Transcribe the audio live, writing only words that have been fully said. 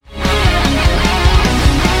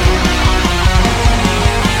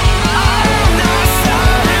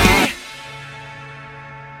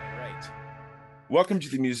Welcome to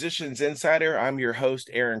the Musicians Insider. I'm your host,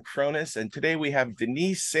 Aaron Cronus, and today we have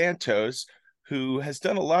Denise Santos, who has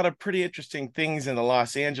done a lot of pretty interesting things in the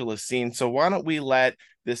Los Angeles scene. So why don't we let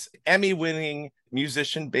this Emmy-winning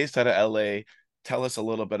musician based out of LA tell us a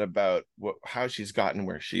little bit about how she's gotten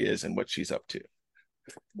where she is and what she's up to.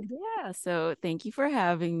 Yeah, so thank you for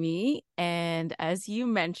having me. And as you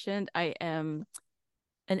mentioned, I am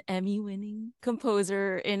an Emmy-winning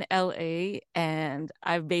composer in LA. And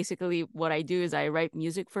what I do is I write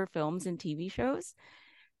music for films and TV shows.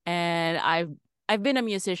 And I've been a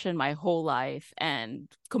musician my whole life, and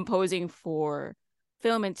composing for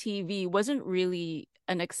film and TV wasn't really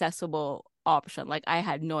an accessible option. Like I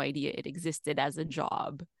had no idea it existed as a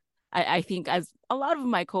job. I think as a lot of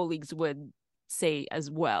my colleagues would say as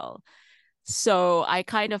well. So I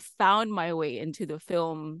kind of found my way into the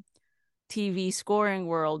film TV scoring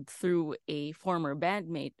world through a former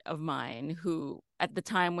bandmate of mine who at the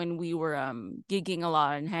time when we were gigging a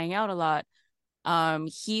lot and hanging out a lot,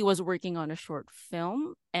 he was working on a short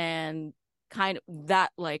film, and kind of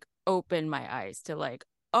that like opened my eyes to like,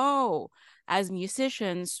 oh, as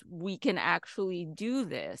musicians we can actually do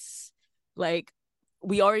this. Like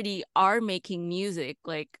we already are making music.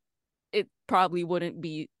 Like it probably wouldn't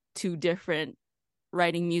be too different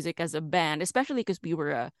writing music as a band, especially because we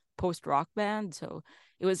were a post rock band. So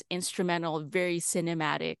it was instrumental, very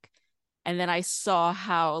cinematic. And then I saw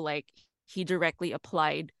how like he directly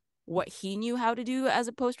applied what he knew how to do as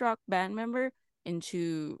a post rock band member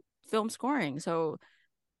into film scoring. So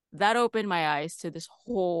that opened my eyes to this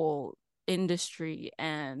whole industry.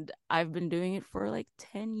 And I've been doing it for like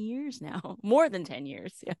 10 years now, more than 10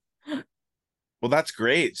 years. Yeah. Well, that's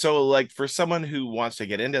great. So, like for someone who wants to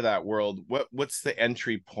get into that world, what's the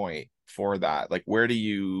entry point for that? Like, where do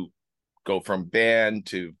you go from band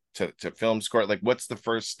to film score? Like, what's the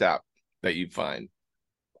first step that you find?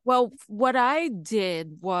 Well, what I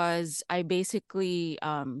did was I basically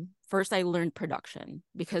first I learned production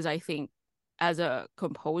because I think as a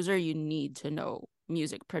composer you need to know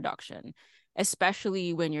music production,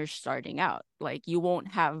 especially when you're starting out. Like you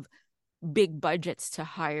won't have big budgets to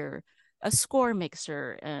hire a score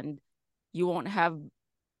mixer, and you won't have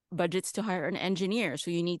budgets to hire an engineer.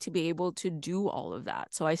 So you need to be able to do all of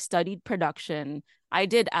that. So I studied production. I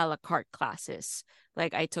did a la carte classes.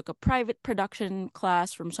 Like I took a private production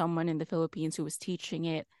class from someone in the Philippines who was teaching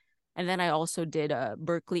it. And then I also did a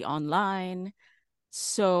Berkeley online.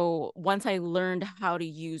 So once I learned how to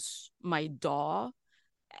use my DAW,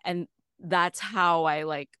 and that's how I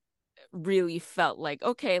like really felt like,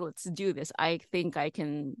 okay, let's do this. I think I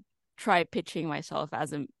can try pitching myself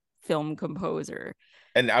as a film composer.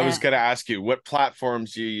 And I was And going to ask you, what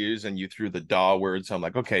platforms do you use? And you threw the DAW word. So I'm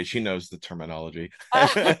like, okay, she knows the terminology.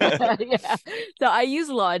 yeah. So I use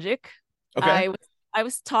Logic. Okay. I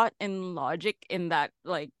was taught in Logic in that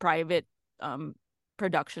like private um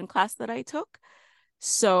production class that I took.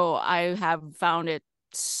 So I have found it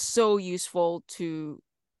so useful to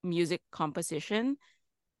music composition.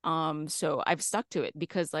 So I've stuck to it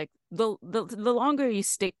because like the longer you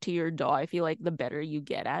stick to your DAW, I feel like the better you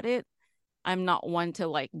get at it. I'm not one to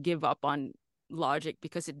like give up on Logic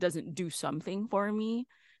because it doesn't do something for me.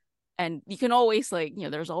 And you can always like,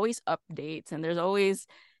 there's always updates and there's always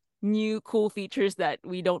new cool features that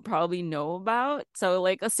we don't probably know about. So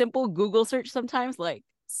like a simple Google search sometimes like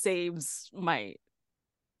saves my And,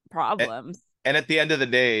 problems. and at the end of the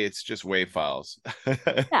day, it's just WAV files.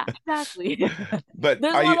 Yeah, exactly. But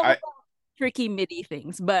There's a lot of little tricky MIDI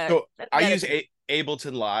things, but so at I the end of use the day,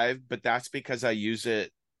 Ableton Live, but that's because I use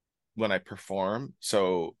it when I perform.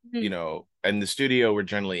 So, mhm, in the studio, we're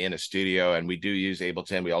generally in a studio and we do use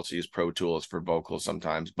Ableton. We also use Pro Tools for vocals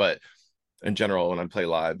sometimes, but in general, when I play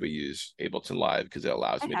live, we use Ableton Live because it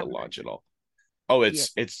allows I me to have heard. launch it all. Oh, Yeah.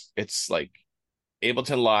 it's like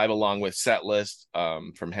Ableton Live along with Setlist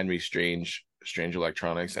from Henry Strange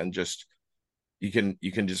Electronics, and just you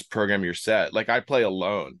can just program your set. Like I play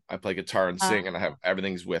alone. I play guitar and Uh, sing and I have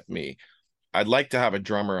everything's with me. I'd like to have a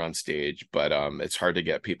drummer on stage, but it's hard to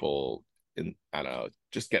get people in, I don't know,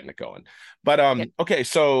 just getting it going. But yeah. okay,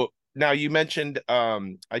 so now you mentioned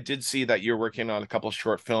I did see that you're working on a couple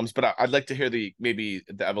short films, but I'd like to hear the maybe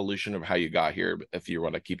the evolution of how you got here if you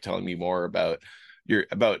want to keep telling me more about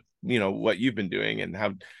what you've been doing and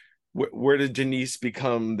how where did Denise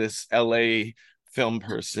become this LA film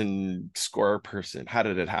person, score person? How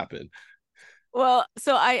did it happen? Well,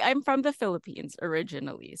 so I'm from the Philippines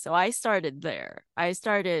originally. So I started there. I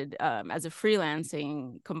started as a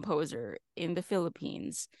freelancing composer in the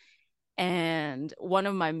Philippines. And one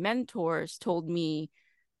of my mentors told me,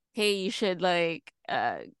 "Hey, you should like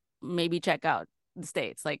maybe check out the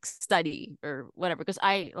States, like study or whatever. Because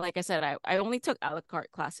I, like I said, I only took a la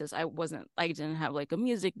carte classes. I didn't have like a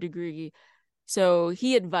music degree. So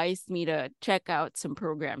he advised me to check out some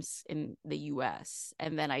programs in the US.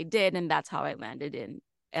 And then I did, and that's how I landed in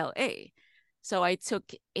LA. So I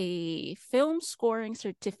took a film scoring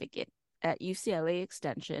certificate at UCLA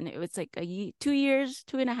Extension. It was like 2 years,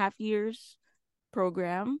 2.5 years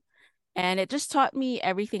program. And it just taught me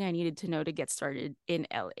everything I needed to know to get started in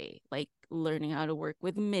LA, like learning how to work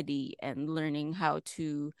with MIDI and learning how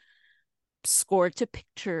to score to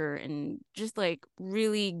picture and just like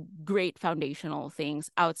really great foundational things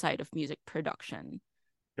outside of music production.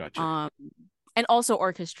 Gotcha. Um and also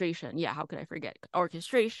orchestration. Yeah, how could I forget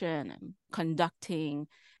orchestration and conducting?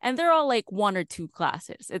 And they're all like one or two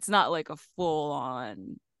classes. It's not like a full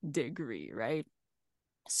on degree, right?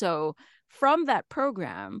 So from that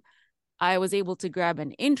program, I was able to grab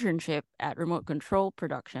an internship at Remote Control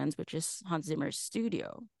Productions, which is Hans Zimmer's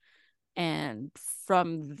studio. And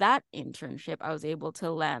from that internship, I was able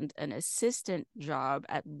to land an assistant job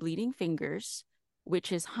at Bleeding Fingers,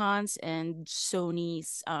 which is Hans and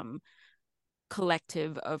Sony's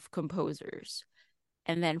collective of composers.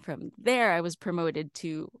 And then from there, I was promoted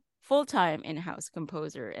to full-time in-house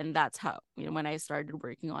composer. And that's how, when I started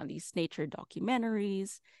working on these nature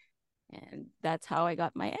documentaries, and that's how I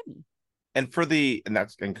got my Emmy. And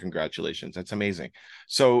congratulations, that's amazing.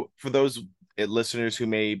 So for those listeners who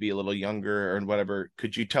may be a little younger or whatever,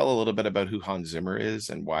 could you tell a little bit about who Hans Zimmer is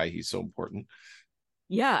and why he's so important?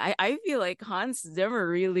 Yeah, I feel like Hans Zimmer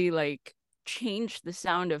really like changed the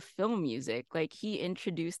sound of film music. Like he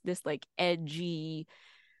introduced this like edgy,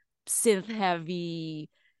 synth heavy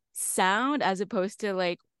sound as opposed to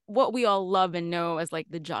like what we all love and know as like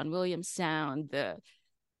the John Williams sound, the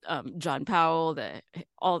John Powell, the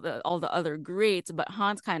all the other greats. But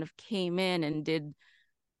Hans kind of came in and did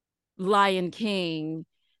Lion King,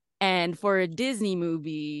 and for a Disney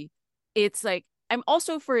movie, it's like I'm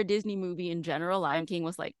also for a Disney movie in general, Lion King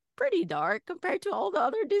was like pretty dark compared to all the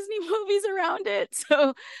other Disney movies around it.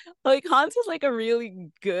 So like Hans was like a really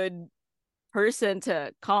good person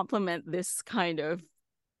to complement this kind of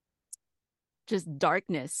just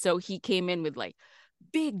darkness. So he came in with like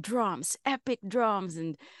big drums, epic drums,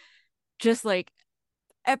 and just like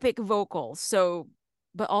epic vocals. So,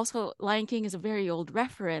 but also Lion King is a very old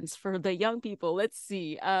reference for the young people. Let's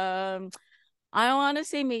see. I want to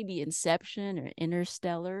say maybe Inception or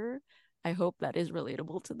Interstellar. I hope that is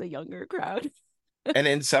relatable to the younger crowd. And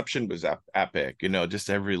Inception was epic, just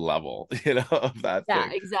every level, of that Yeah,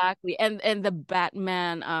 thing. exactly. And the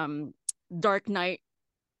Batman Dark Knight,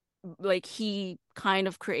 like he kind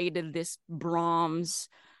of created this Brahms,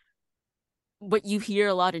 what you hear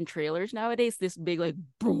a lot in trailers nowadays, this big like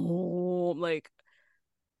boom, like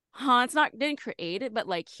Hans not didn't create it, but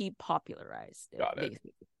like he popularized it Got it.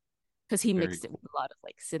 basically because he Very mixed it cool. with a lot of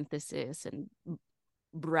like synthesis and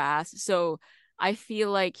brass. So I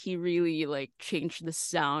feel like he really like changed the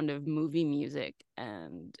sound of movie music.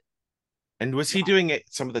 And And was he yeah, doing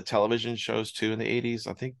some of the television shows too in the 80s?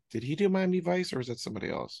 I think, did he do Miami Vice or was that somebody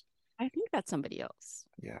else? I think that's somebody else.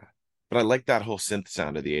 Yeah. But I like that whole synth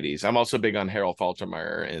sound of the 80s. I'm also big on Harold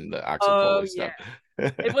Faltermeyer and the Axel Oh Foley yeah.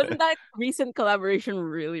 stuff. It wasn't that recent collaboration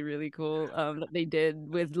really, really cool that they did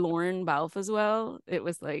with Lauren Balfe as well. It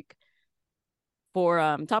was like for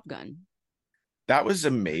Top Gun. That was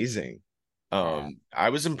amazing. Yeah. I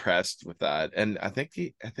was impressed with that. And I think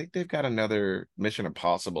they've got another Mission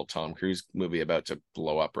Impossible Tom Cruise movie about to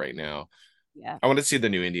blow up right now. Yeah. I want to see the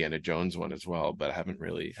new Indiana Jones one as well, but I haven't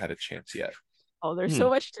really had a chance yet. Oh, there's Hmm. so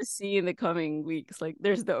much to see in the coming weeks. Like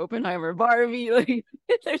there's the Oppenheimer Barbie. Like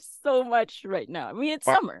there's so much right now. I mean, it's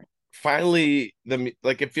Fi- summer. Finally,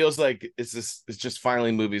 it feels like it's just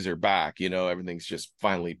finally movies are back, everything's just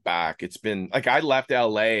finally back. It's been like I left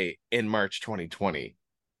LA in March 2020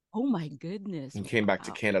 Oh my goodness. and came back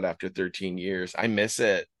to Wow. Canada after 13 years. I miss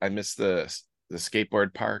it. I miss the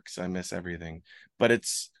skateboard parks. I miss everything. But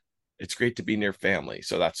it's great to be near family.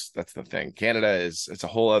 So that's the thing. Canada is it's a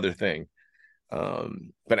whole other thing.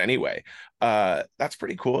 But anyway, that's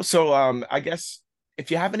pretty cool. So I guess if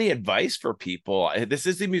you have any advice for people, this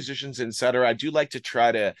is the Musicians Insider. I do like to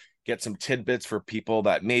try to get some tidbits for people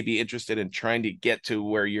that may be interested in trying to get to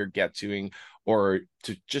where you're getting or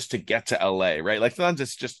to just to get to LA, right? Like sometimes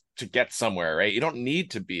it's just to get somewhere, right? You don't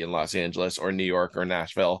need to be in Los Angeles or New York or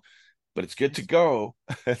Nashville, but it's good to Yes. go.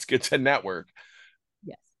 It's good to network.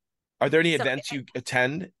 Yes. Are there any So events you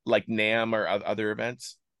attend, like NAM or other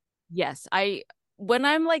events? yes, I when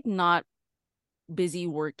I'm like not busy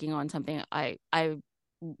working on something, I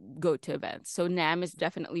go to events. So NAM is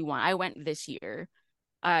definitely one. I went this year.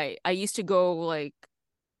 I used to go like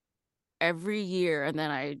every year, and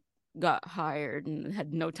then I got hired and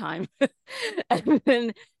had no time. And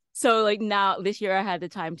then so like now this year I had the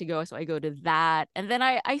time to go, so I go to that. And then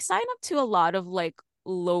I sign up to a lot of like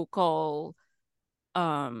local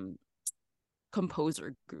um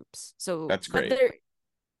composer groups. So That's but great. they're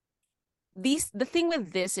these the thing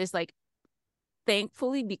with this is like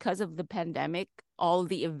thankfully because of the pandemic, all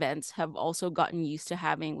the events have also gotten used to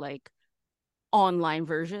having like online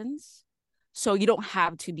versions. So you don't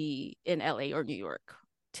have to be in LA or New York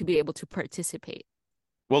to be able to participate.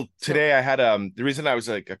 Well, So today I had the reason I was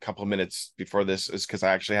like a couple minutes before this is because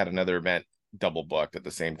I actually had another event double booked at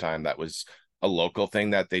the same time that was a local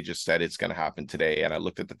thing that they just said it's going to happen today. And I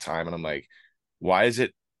looked at the time and I'm like, why is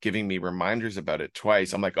it giving me reminders about it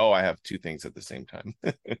twice? I'm like, oh, I have two things at the same time.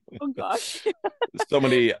 oh gosh. So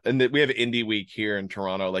many, and we have Indie Week here in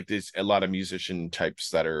Toronto. Like there's a lot of musician types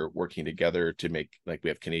that are working together to make, like we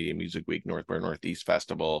have Canadian Music Week, North by Northeast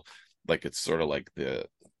Festival. Like it's sort of like the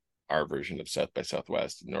our version of South by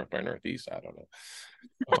Southwest, North by Northeast. I don't know.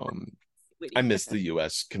 Um, I miss the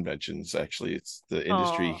US conventions actually. It's the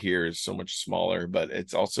industry Oh, here is so much smaller, but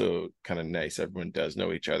it's also kind of nice. Everyone does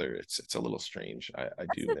know each other. It's a little strange. I that's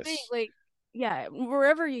do the thing. miss. Like, yeah,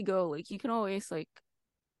 wherever you go, like you can always like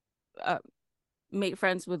uh, make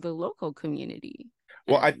friends with the local community.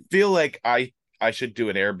 Well, I And feel like I should do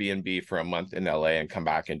an Airbnb for a month in LA and come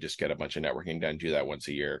back and just get a bunch of networking done, do that once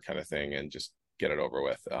a year kind of thing and just get it over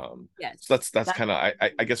with. So yes, that's that's kind of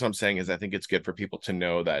I guess what I'm saying is I think it's good for people to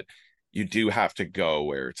know that you do have to go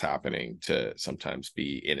where it's happening to sometimes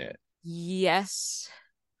be in it. yes.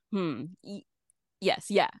 Hmm. Yes,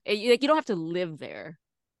 yeah. Like you don't have to live there,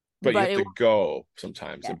 But you but have it to go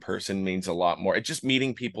sometimes in yes, person means a lot more. It just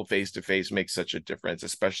meeting people face to face makes such a difference,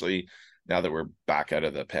 especially now that we're back out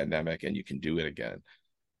of the pandemic and you can do it again.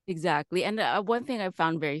 exactly. And one thing I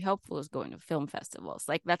found very helpful is going to film festivals.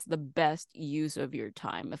 Like that's the best use of your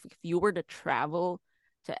time. If you were to travel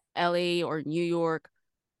to LA or New York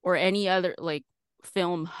or any other like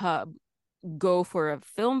film hub, go for a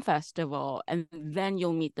film festival and then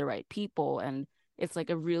you'll meet the right people and it's like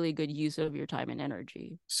a really good use of your time and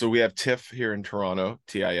energy. So we have TIFF here in Toronto,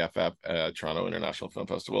 TIFF, Toronto International Film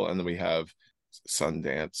Festival, and then we have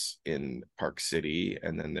Sundance in Park City,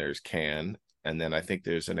 and then there's Cannes, and then I think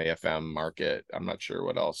there's an AFM market. I'm not sure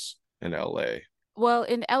what else in LA. Well,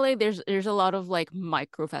 in LA there's a lot of like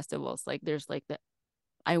micro festivals. Like there's like the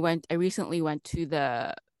I recently went to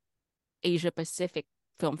the Asia Pacific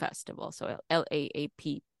Film Festival. So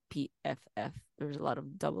LAAPPFF. There's a lot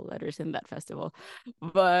of double letters in that festival.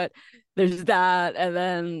 But there's that. And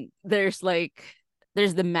then there's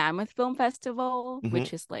the Mammoth Film Festival, Mm-hmm.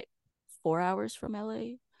 which is like 4 hours from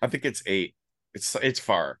LA. I think it's 8. It's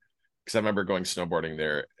far because I remember going snowboarding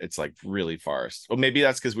there. It's like really far. Well, maybe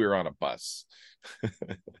that's because we were on a bus.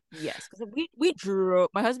 Yes, because we drove.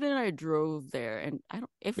 My husband and I drove there, and I don't.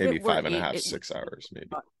 If Maybe it were five and a eight, half, it would 6 hours,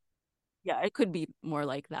 maybe. yeah, it could be more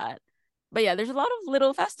like that. But yeah, there's a lot of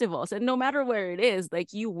little festivals, and no matter where it is,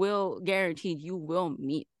 like you will guaranteed you will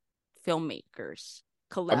meet filmmakers,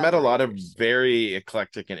 I've met a lot of collaborators. very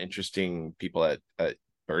eclectic and interesting people at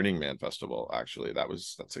Burning Man Festival. Actually,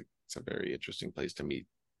 it's a very interesting place to meet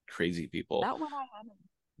crazy people. That one I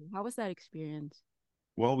haven't. How was that experience?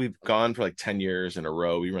 Well, we've gone for like 10 years in a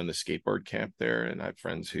row. We run the skateboard camp there, and I have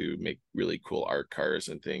friends who make really cool art cars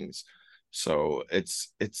and things. So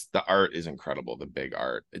it's the art is incredible, the big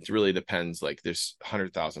art. It really depends. Like there's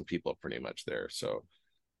 100,000 people pretty much there. So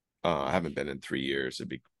I haven't been in 3 years. It'd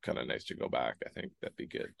be kind of nice to go back. I think that'd be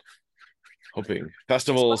good. Hoping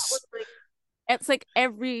Spot was festivals. like it's like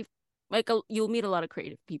every like you'll meet a lot of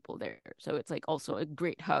creative people there, so it's like also a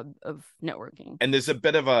great hub of networking. And there's a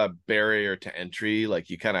bit of a barrier to entry. Like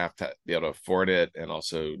you kind of have to be able to afford it and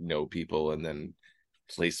also know people. And then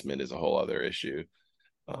placement is a whole other issue.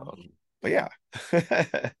 But yeah.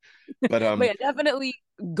 But But yeah, definitely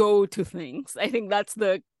go to things. I think that's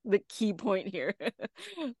the key point here.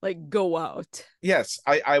 Like go out. yes,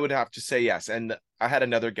 I would have to say yes. And I had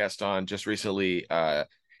another guest on just recently,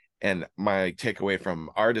 and my takeaway from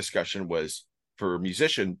our discussion was for a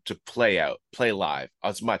musician to play out, play live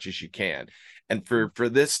as much as you can. And for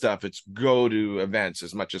this stuff, it's go to events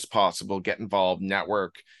as much as possible, get involved,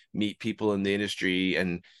 network, meet people in the industry,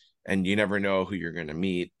 and you never know who you're going to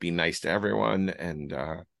meet. Be nice to everyone, and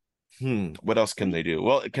what else can they do?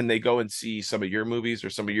 Well, can they go and see some of your movies or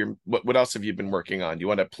some of your what else have you been working on? You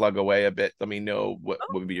want to plug away a bit? Let me know what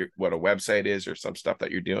a website is or some stuff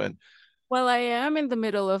that you're doing. Well, I am in the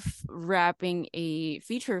middle of wrapping a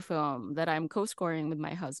feature film that I'm co-scoring with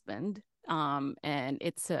my husband. And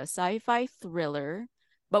it's a sci-fi thriller,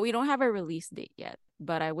 but we don't have a release date yet.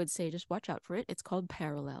 But I would say just watch out for it. It's called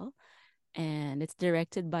Parallel. and it's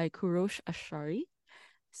directed by Kurosh Ashari.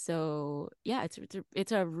 So yeah,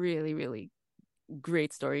 it's a really really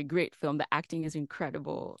great story, great film. The acting is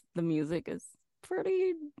incredible. The music is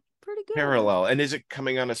pretty pretty good. Parallel. And is it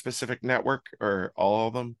coming on a specific network or all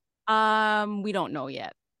of them? We don't know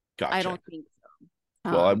yet. I Gotcha. don't think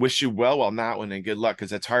so. Well, I wish you well on that one and good luck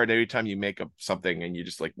because it's hard every time you make up something and you're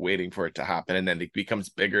just like waiting for it to happen and then it becomes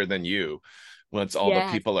bigger than you once all the Yes,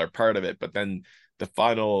 people are part of it. But then the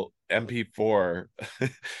final MP4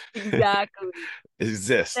 exactly.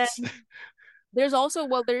 exists. Then there's also,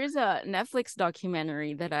 well, there is a Netflix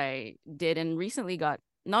documentary that I did and recently got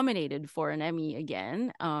nominated for an Emmy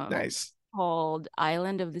again, Nice. called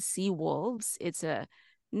Island of the Sea Wolves. It's a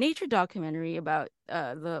nature documentary about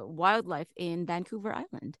the wildlife in Vancouver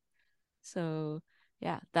Island. So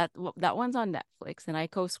yeah, that one's on Netflix, and I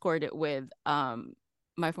co-scored it with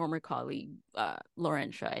my former colleague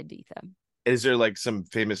Laurentia Editha. Is there like some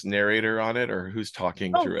famous narrator on it or who's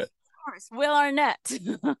talking Oh, through of it? course, Will Arnett.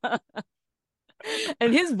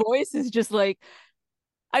 And his voice is just like,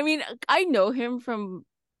 I mean, I know him from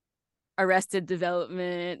Arrested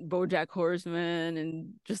Development, BoJack Horseman,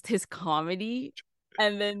 and just his comedy.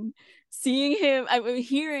 And then seeing him, I mean,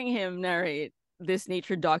 hearing him narrate this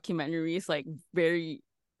nature documentary is like very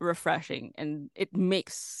refreshing, and it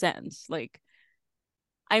makes sense. Like,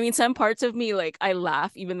 I mean, some parts of me, like, I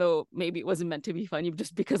laugh, even though maybe it wasn't meant to be funny,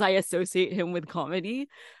 just because I associate him with comedy.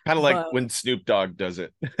 Kind of like But when Snoop Dogg does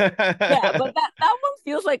it. yeah, but that one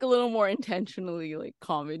feels like a little more intentionally like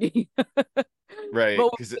comedy. Right,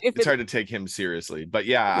 But because if it's it, hard to take him seriously. But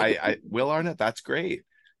yeah, I Will Arnett, that's great.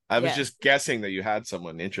 I was yes, just guessing that you had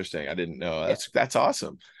someone interesting. I didn't know. yeah, That's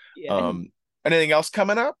awesome. yeah. Um, anything else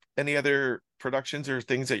coming up? Any other productions or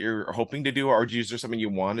things that you're hoping to do, or is there something you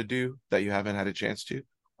want to do that you haven't had a chance to?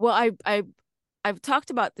 Well, I've talked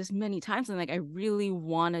about this many times, and like I really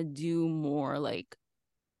want to do more like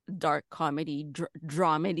dark comedy,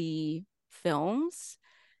 dramedy films,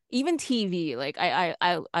 even TV. Like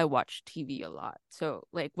I watch TV a lot. So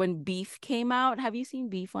like when Beef came out, have you seen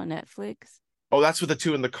Beef on Netflix? Oh, that's with the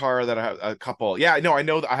two in the car that I have a couple. Yeah, no, I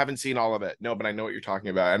know I haven't seen all of it. No, but I know what you're talking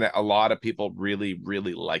about. And a lot of people really,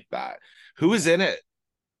 really like that. Who is Yeah. in it?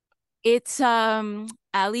 It's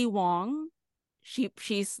Ali Wong.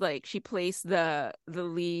 She's like she plays the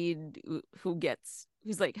lead who gets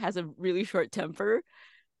who's like has a really short temper,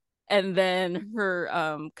 and then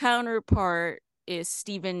her counterpart is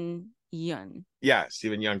Stephen Yun. Yeah,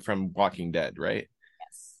 Stephen Young from Walking Dead, right?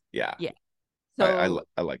 Yes. Yeah, Yeah. So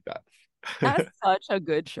I like that. that's such a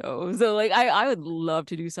good show. So like I would love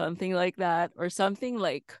to do something like that, or something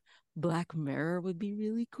like Black Mirror would be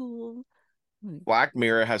really cool. Like, Black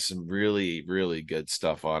Mirror has some really, really good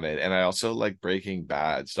stuff on it. And I also like Breaking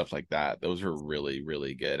Bad, stuff like that. Those are really,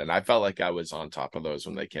 really good. And I felt like I was on top of those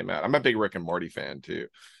when they came out. I'm a big Rick and Morty fan too.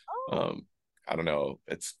 oh, Um, I don't know,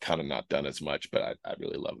 it's kind of not done as much, but I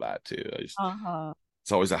really love that too. uh-huh.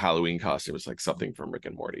 It's always a Halloween costume. It's like something from Rick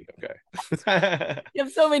and Morty. Okay. You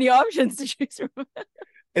have so many options to choose from.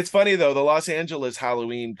 It's funny though, the Los Angeles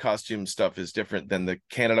Halloween costume stuff is different than the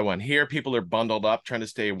Canada one. Here, people are bundled up trying to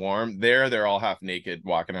stay warm. There, they're all half naked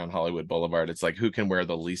walking on Hollywood Boulevard. It's like who can wear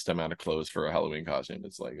the least amount of clothes for a Halloween costume?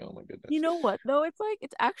 It's like, oh my You goodness. know what though? It's like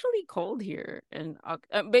it's actually cold here, and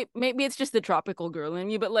maybe it's just the tropical girl in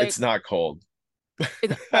me, but like It's not cold.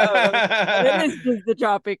 it's it is just the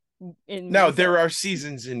tropic in No, me. So there are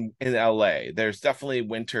seasons in LA. There's definitely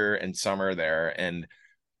winter and summer there, and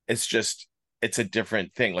it's just it's a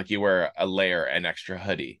different thing. Like you wear a layer, an extra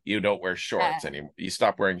hoodie. You don't wear shorts yeah, anymore. You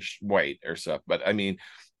stop wearing white or stuff. But I mean,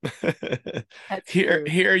 that's here true.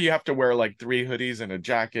 here you have to wear like three hoodies and a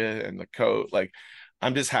jacket and the coat. Like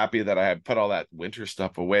I'm just happy that I had put all that winter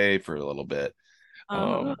stuff away for a little bit.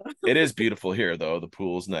 Uh-huh. It is beautiful here though. The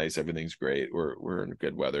pool's nice. Everything's great. We're in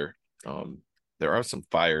good weather. Um, there are some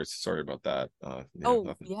fires. Sorry about that. Yeah, Oh,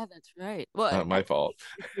 nothing. yeah, that's right. Well, Not my fault.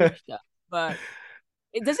 it's your stuff, but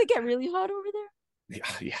does it get really hot over there? Yeah,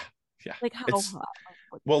 yeah, yeah. Like how It's hot?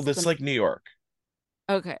 well, What's that's the like New York.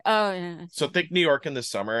 okay? Oh, yeah, I So see. think New York in the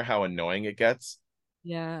summer, how annoying it gets.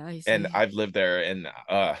 Yeah, I And see. I've lived there and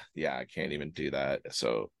yeah, I can't even do that.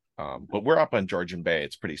 So but we're up on Georgian Bay.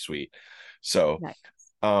 It's pretty sweet. So Nice.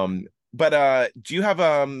 um but do you have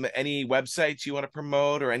any websites you want to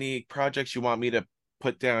promote or any projects you want me to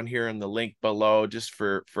put down here in the link below just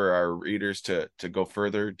for our readers to go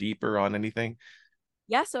further deeper on anything?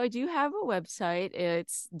 Yeah, so I do have a website.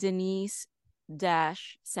 It's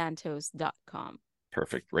denise-santos.com.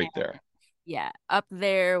 Perfect, right there. Yeah, up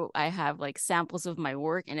there I have like samples of my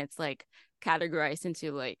work, and it's like categorized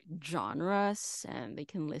into like genres, and they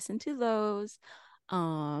can listen to those.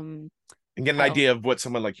 Um and get an I idea of what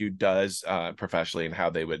someone like you does professionally and how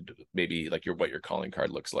they would maybe like your what your calling card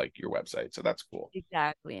looks like, your website. So that's cool.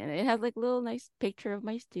 exactly, and it has like little nice picture of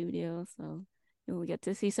my studio, so you'll get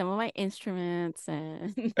to see some of my instruments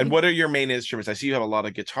and And what are your main instruments? I see you have a lot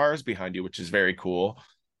of guitars behind you, which is very cool.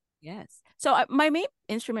 yes. So my main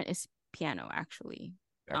instrument is piano, actually.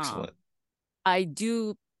 Um, Excellent. I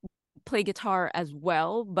do play guitar as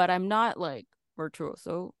well, but I'm not like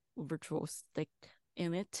virtuosic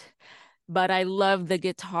in it. But I love the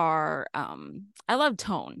guitar. I love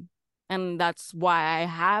tone. And that's why I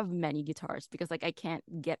have many guitars because like I can't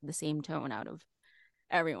get the same tone out of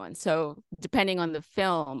everyone. So depending on the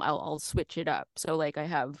film, I'll switch it up. So like I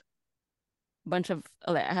have a bunch of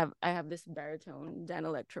like, I have this baritone Dan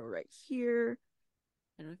Electro right here.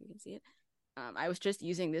 I don't know if you can see it. I was just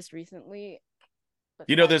using this recently, but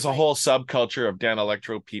You know, there's that's a like, whole subculture of Dan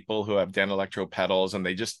Electro people who have Dan Electro pedals, and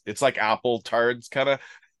they just, it's like Apple tards kind of.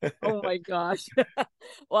 oh my gosh.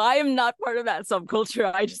 Well, I am not part of that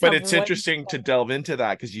subculture. I just But have it's one. interesting to delve into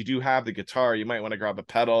that because you do have the guitar. You might want to grab a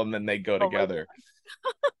pedal and then they go Oh my together. god.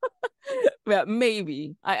 Yeah,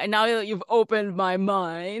 maybe. I now that you've opened my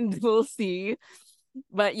mind, we'll see.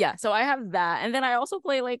 But yeah, so I have that. And then I also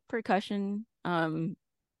play like percussion.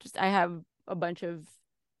 Just I have a bunch of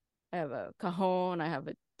I have a cajon, I have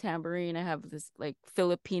a tambourine, I have this like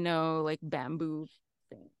Filipino like bamboo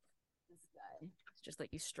thing. This guy. It's just like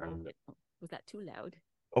you strum it. Oh, was that too loud?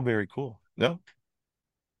 Oh, very cool. No,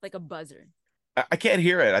 Like a buzzer. I can't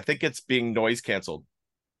hear it. I think it's being noise canceled.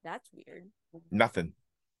 That's weird. Nothing.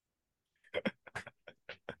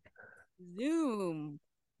 Zoom.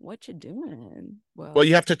 What you doing? Well, Well,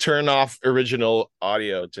 you have to turn off original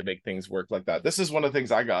audio to make things work like that. This is one of the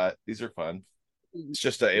things I got. These are fun. It's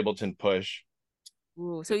just a Ableton push.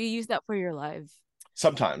 ooh, so you use that for your live.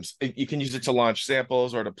 Sometimes you can use it to launch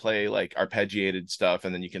samples or to play like arpeggiated stuff,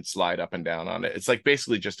 and then you can slide up and down on it. It's like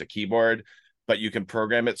basically just a keyboard, but you can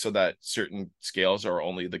program it so that certain scales are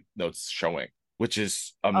only the notes showing, which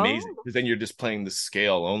is amazing Oh, because then you're just playing the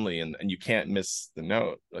scale only, and you can't miss the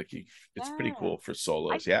note. Like it's pretty yeah. cool for I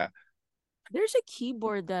solos. Yeah. There's a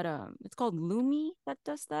keyboard that it's called Lumi that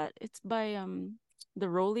does that. It's by the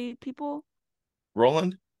Roly people.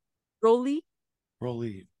 Roland? Roly.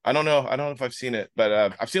 Rolly. I don't know. I don't know if I've seen it, but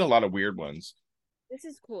I've seen a lot of weird ones. This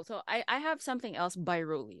is cool. So I have something else by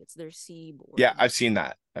Roly. It's their Yeah, C board. I've seen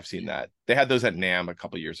that. I've seen that. They had those at NAM a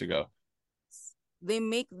couple years ago. They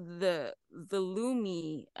make the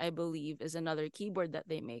Lumi, I believe, is another keyboard that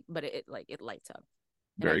they make, but it like it lights up,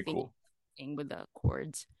 and I Very think cool. with the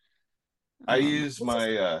chords. I use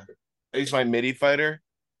This is my MIDI fighter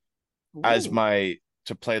as ooh. my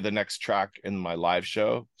to play the next track in my live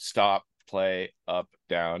show. Stop, play, up,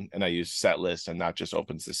 down, and I use set list, and that just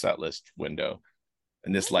opens the set list window.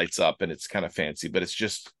 And this lights up, and it's kind of fancy, but it's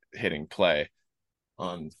just hitting play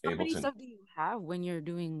on How many Ableton. stuff do you have when you're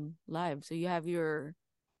doing live? So you have your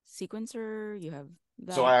sequencer, you have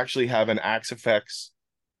So I that. actually have an Axe FX,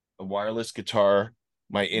 a wireless guitar,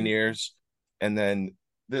 my in Mm. ears, and then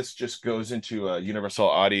this just goes into a universal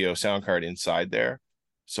audio sound card inside there.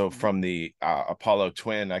 So Mhm. from the Apollo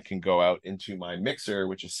Twin, I can go out into my mixer,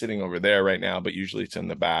 which is sitting over there right now, but usually it's in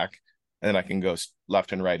the back. And then I can go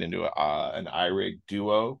left and right into an iRig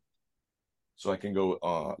Duo, so I can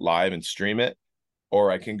go live and stream it,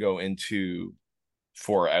 or I can go into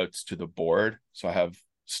four outs to the board. So I have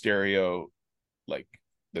stereo, like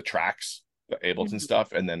the tracks, the Ableton Mhm.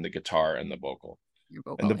 stuff, and then the guitar and the vocal. Your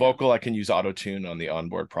And the vocal, yeah. vocal, I can use auto tune on the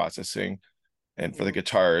onboard processing. And for the Ooh.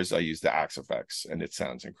 guitars, I use the Axe FX, and it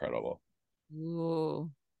sounds incredible.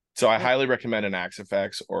 Ooh. So I Like highly recommend an Axe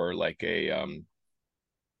FX or like a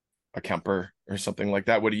Kemper or something like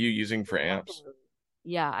that. What are you using for amps?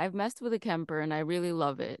 yeah, I've messed with a Kemper and I really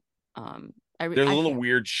love it. They're a I little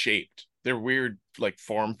weird shaped. They're weird, like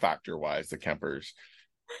form factor wise. The Kempers,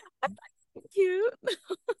 cute.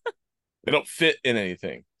 they don't fit in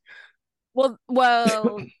anything. Well,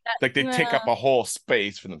 that, Like they take up nah. a whole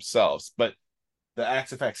space for themselves. But the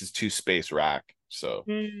Axe FX is two space rack, so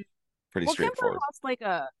Mm. pretty Well, Kemper straightforward. has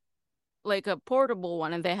like a portable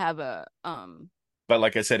one, and they have a But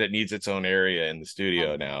like I said, it needs its own area in the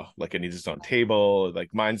studio now. Like it needs its own table.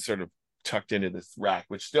 Like mine's sort of tucked into this rack,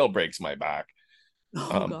 which still breaks my back.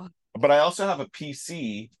 oh Um, god. but I also have a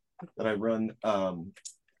PC that I run.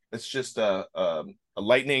 It's just a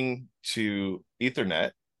Lightning to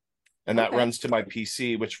Ethernet, and that Okay. runs to my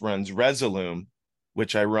PC, which runs Resolume,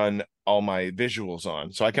 which I run all my visuals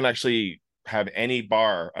on. So I can actually have any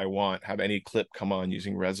bar I want, have any clip come on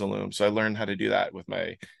using Resolume. So I learned how to do that with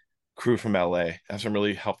my crew from LA. I have some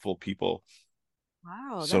really helpful people.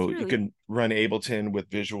 Wow, that's So you really can run Ableton with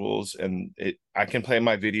visuals, and it I can play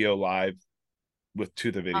my video live with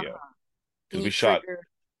to the video Uh-huh. Can because we you shot.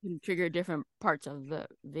 trigger different parts of the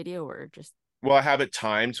video or just Well, I have it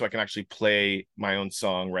timed so I can actually play my own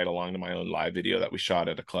song right along to my own live video that we shot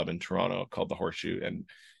at a club in Toronto called the Horseshoe, and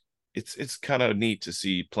it's kind of neat to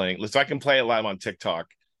see playing. So I can play it live on TikTok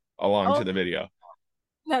along to Oh, the video.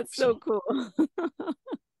 that's So, so cool.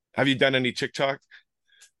 have you done any TikTok?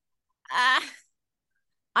 Ah,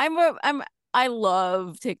 I'm I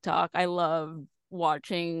love TikTok. I love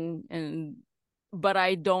watching and but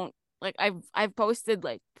I don't like I've posted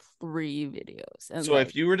like 3 videos and So if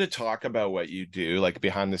like you were to talk about what you do, like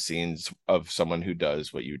behind the scenes of someone who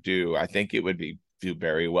does what you do, I think it would be do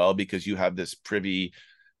very well because you have this privy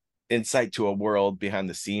insight to a world behind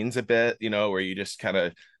the scenes a bit, where you just kind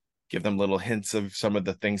of give them little hints of some of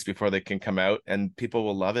the things before they can come out and people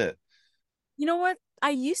will love it. you know what? I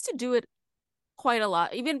used to do it quite a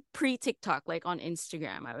lot, even pre TikTok, like on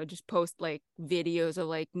Instagram. I would just post like videos of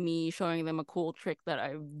like me showing them a cool trick that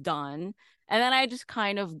I've done. And then I just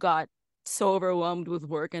kind of got so overwhelmed with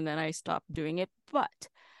work and then I stopped doing it. But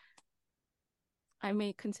I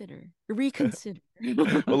may reconsider.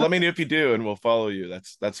 Well, let me know if you do and we'll follow you.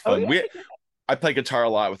 That's Oh fun. We yeah. I play guitar a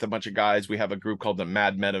lot with a bunch of guys. We have a group called the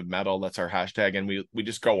Mad Men of Metal. That's our hashtag. And we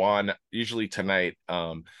just go on usually tonight,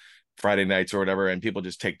 Friday nights or whatever, and people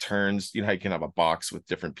just take turns. You know how you can have a box with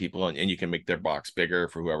different people and you can make their box bigger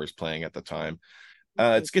for whoever's playing at the time.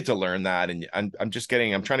 Nice. It's good to learn that. And I'm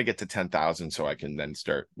trying to get to 10,000 so I can then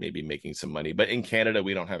start maybe making some money. But in Canada,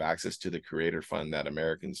 we don't have access to the creator fund that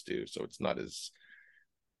Americans do. So it's not as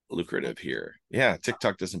lucrative here. Yeah,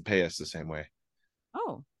 TikTok doesn't pay us the same way.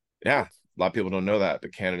 Oh, Yeah, that's a lot of people don't know that,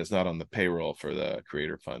 but Canada's not on the payroll for the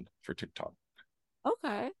creator fund for TikTok.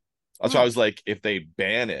 okay. That's why I Oh, was like, if they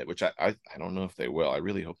ban it, which I don't know if they will. I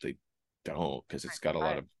really hope they don't because it's got a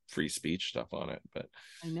lot I of free speech stuff on it. But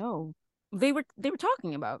I know. They were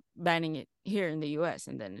talking about banning it here in the US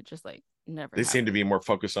and then it just like never they seem to happened. be more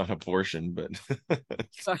focused on abortion. But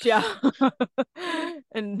Gosh, yeah.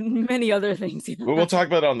 And many other things. we'll talk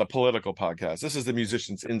about it on the political podcast. This is the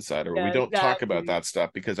Musicians Insider, where we Yeah, don't talk about exactly. that stuff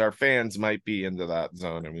because our fans might be into that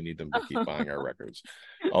zone and we need them to keep buying our records.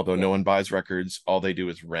 Although Yeah. no one buys records, all they do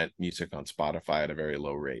is rent music on Spotify at a very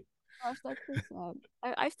low rate. Gosh, that's so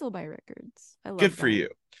sad. I still buy records. I Good love for them. you.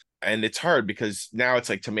 And it's hard because now it's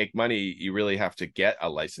like to make money, you really have to get a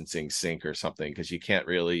licensing sync or something because you can't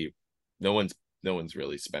really, no one's no one's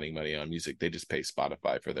really spending money on music. They just pay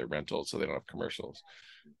Spotify for their rentals, so they don't have commercials.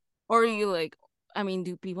 Or you like, I mean,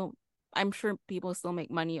 do people, I'm sure people still make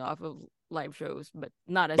money off of live shows, but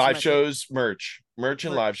not as Live much as shows, merch and merch.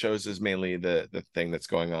 live shows is mainly the thing that's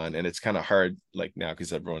going on, and it's kind of hard like now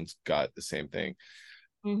because everyone's got the same thing.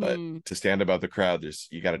 But Mm-hmm. to stand above the crowd, there's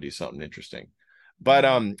you got to do something interesting. But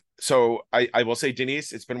Yeah. so I will say,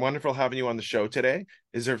 Denise, it's been wonderful having you on the show today.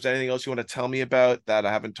 Is there anything else you want to tell me about that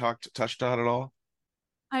I haven't touched on at all?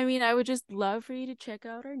 I mean, I would just love for you to check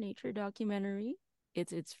out our nature documentary.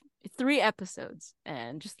 It's 3 episodes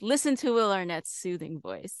and just listen to Will Arnett's soothing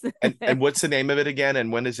voice. And what's the name of it again?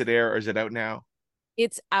 And when does it air? Or is it out now?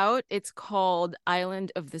 It's out. It's called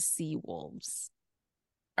Island of the Sea Wolves.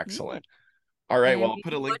 Yeah. Excellent. All right. Well, And I'll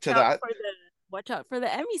put a link watch to out that. for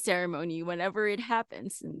the Emmy ceremony whenever it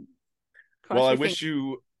happens and Well, cross I your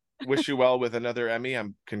fingers. wish you well with another Emmy.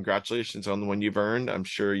 Congratulations on the one you've earned. I'm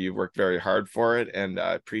sure you've worked very hard for it, and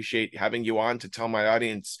I appreciate having you on to tell my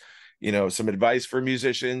audience, some advice for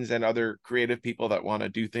musicians and other creative people that want to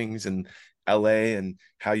do things in LA and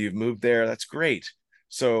how you've moved there. That's great.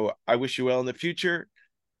 So I wish you well in the future.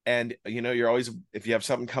 And you're always if you have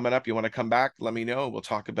something coming up, you want to come back, let me know. We'll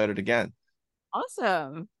talk about it again.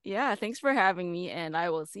 Awesome. Yeah, thanks for having me and I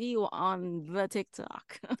will see you on the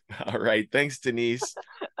TikTok. All right. Thanks, Denise.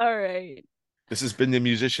 All right. This has been the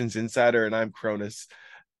Musicians Insider, and I'm Cronus.